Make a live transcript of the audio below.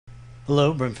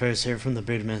Hello, Brent Farris here from the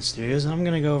BMS Studios, and I'm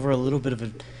going to go over a little bit of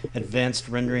advanced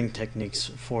rendering techniques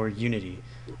for Unity.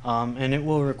 And it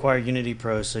will require Unity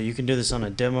Pro, so you can do this on a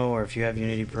demo, or if you have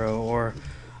Unity Pro, or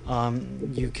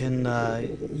you can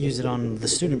use it on the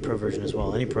Student Pro version as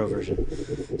well, any Pro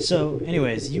version. So,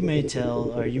 anyways, you may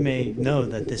tell, or you may know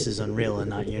that this is Unreal and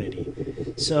not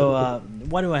Unity. So,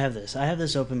 why do I have this? I have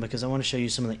this open because I want to show you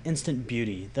some of the instant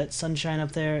beauty. That sunshine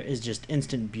up there is just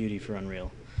instant beauty for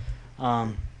Unreal.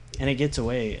 And it gets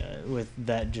away with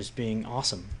that just being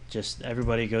awesome. Just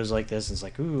everybody goes like this, and it's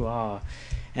like, ooh, ah.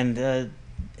 And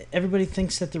everybody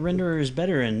thinks that the renderer is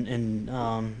better in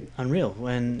Unreal,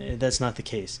 when that's not the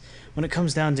case. When it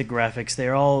comes down to graphics,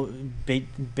 they're all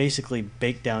basically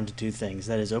baked down to two things.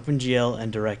 That is OpenGL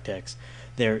and DirectX.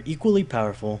 They're equally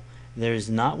powerful. There's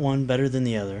not one better than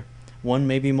the other. One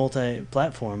may be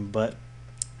multi-platform, but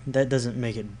that doesn't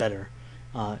make it better.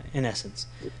 In essence.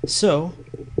 So,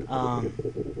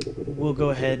 we'll go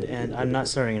ahead, and I'm not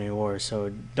starting any wars,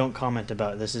 so don't comment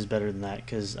about this is better than that,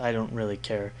 because I don't really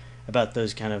care about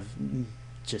those kind of,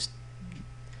 just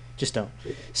don't.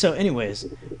 So anyways,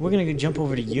 we're going to jump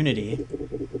over to Unity,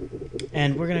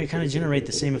 and we're going to kind of generate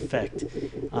the same effect,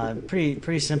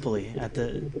 pretty simply. At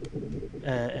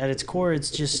its core,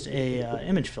 it's just a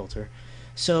image filter.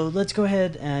 So let's go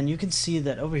ahead, and you can see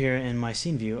that over here in my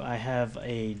scene view I have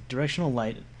a directional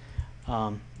light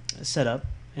set up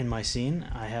in my scene.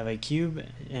 I have a cube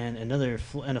and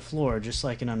and a floor, just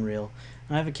like in Unreal,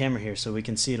 and I have a camera here so we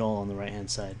can see it all on the right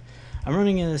hand side. I'm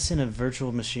running this in a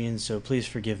virtual machine, so please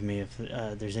forgive me if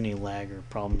there's any lag or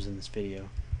problems in this video.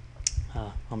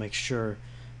 I'll make sure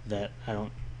that I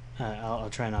don't I'll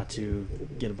try not to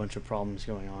get a bunch of problems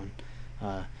going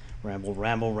on.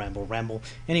 Ramble.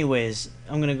 Anyways,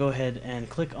 I'm going to go ahead and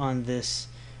click on this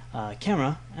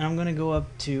camera, and I'm going to go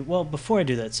up to, well, before I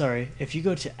do that, sorry, if you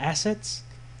go to Assets,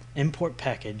 Import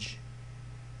Package,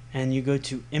 and you go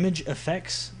to Image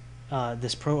Effects,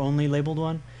 this Pro Only labeled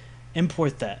one,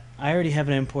 import that. I already have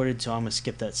it imported, so I'm going to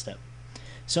skip that step.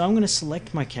 So I'm going to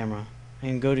select my camera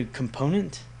and go to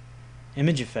Component,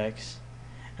 Image Effects,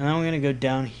 and then I'm going to go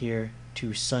down here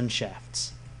to Sun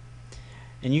Shafts.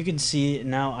 And you can see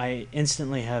now I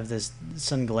instantly have this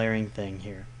sun glaring thing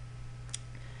here.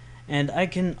 And I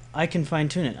can fine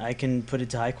tune it. I can put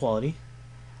it to high quality.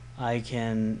 I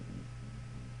can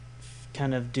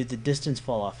kind of do the distance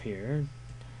fall off here.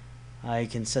 I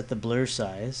can set the blur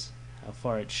size, how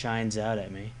far it shines out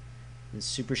at me. It's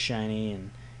super shiny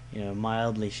and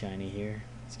mildly shiny here.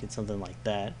 Let's get something like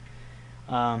that.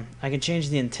 I can change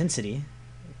the intensity.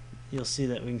 You'll see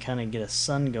that we can kind of get a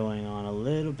sun going on a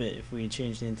little bit if we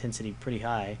change the intensity pretty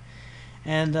high.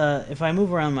 And if I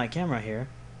move around my camera here,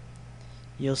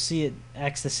 you'll see it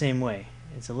acts the same way.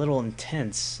 It's a little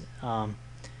intense,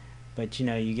 but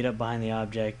you get up behind the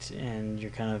object and you're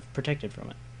kind of protected from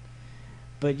it.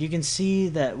 But you can see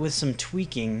that with some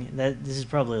tweaking, that this is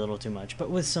probably a little too much, but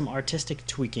with some artistic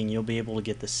tweaking you'll be able to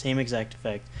get the same exact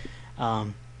effect.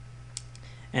 And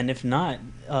if not,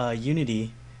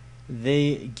 Unity,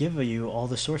 they give you all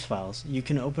the source files. You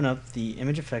can open up the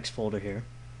image effects folder here,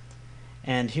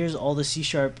 and here's all the C#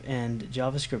 and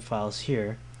JavaScript files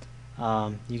here.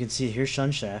 You can see here's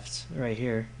sun shafts right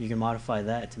here. You can modify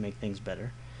that to make things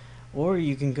better, or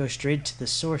you can go straight to the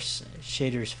source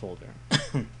shaders folder.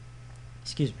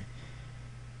 Excuse me.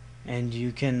 And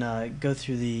you can go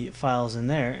through the files in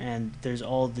there, and there's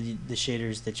all the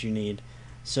shaders that you need.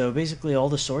 So basically all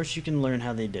the source, you can learn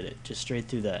how they did it just straight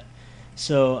through that.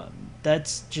 So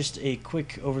that's just a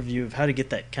quick overview of how to get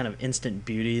that kind of instant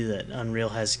beauty that Unreal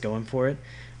has going for it.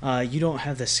 You don't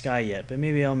have the sky yet, but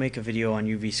maybe I'll make a video on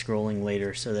UV scrolling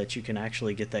later so that you can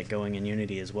actually get that going in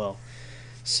Unity as well.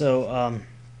 So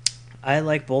I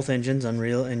like both engines,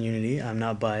 Unreal and Unity. I'm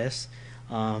not biased.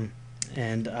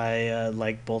 And I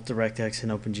like both DirectX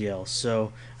and OpenGL.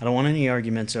 So I don't want any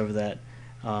arguments over that.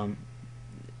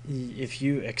 If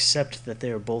you accept that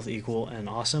they are both equal and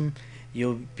awesome,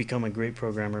 you'll become a great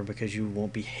programmer because you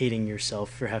won't be hating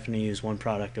yourself for having to use one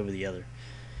product over the other.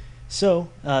 So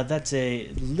that's a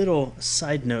little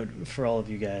side note for all of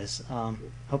you guys.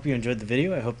 Hope you enjoyed the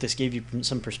video. I hope this gave you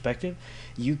some perspective.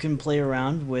 You can play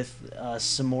around with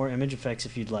some more image effects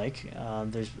if you'd like.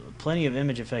 There's plenty of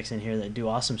image effects in here that do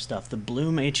awesome stuff. The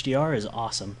Bloom HDR is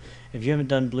awesome. If you haven't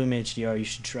done Bloom HDR, you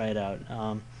should try it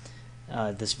out.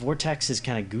 This vortex is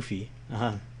kind of goofy.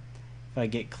 If I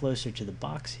get closer to the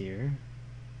box here,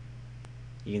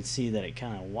 you can see that it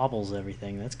kind of wobbles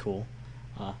everything. That's cool.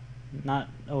 Not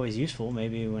always useful,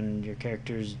 maybe when your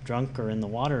character's drunk or in the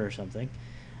water or something.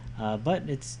 But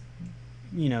it's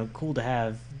cool to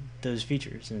have those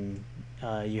features, and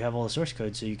you have all the source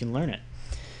code so you can learn it.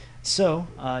 So,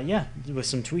 yeah, with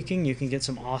some tweaking, you can get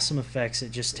some awesome effects.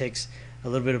 It just takes a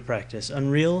little bit of practice.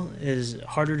 Unreal is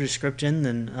harder to script in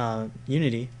than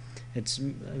Unity.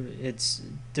 Its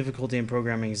difficulty in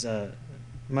programming is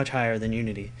much higher than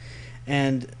Unity,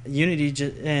 and Unity,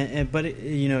 but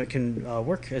it can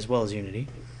work as well as Unity,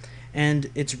 and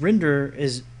its render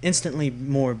is instantly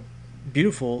more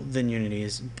beautiful than Unity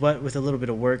is. But with a little bit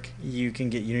of work, you can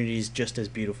get Unity's just as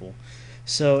beautiful.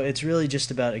 So it's really just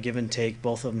about a give and take.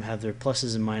 Both of them have their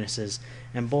pluses and minuses,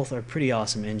 and both are pretty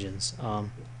awesome engines,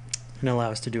 and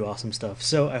allow us to do awesome stuff.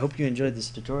 So I hope you enjoyed this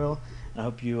tutorial. I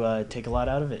hope you take a lot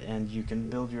out of it, and you can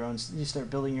build your own. You start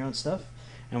building your own stuff.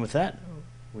 And with that,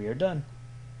 we are done.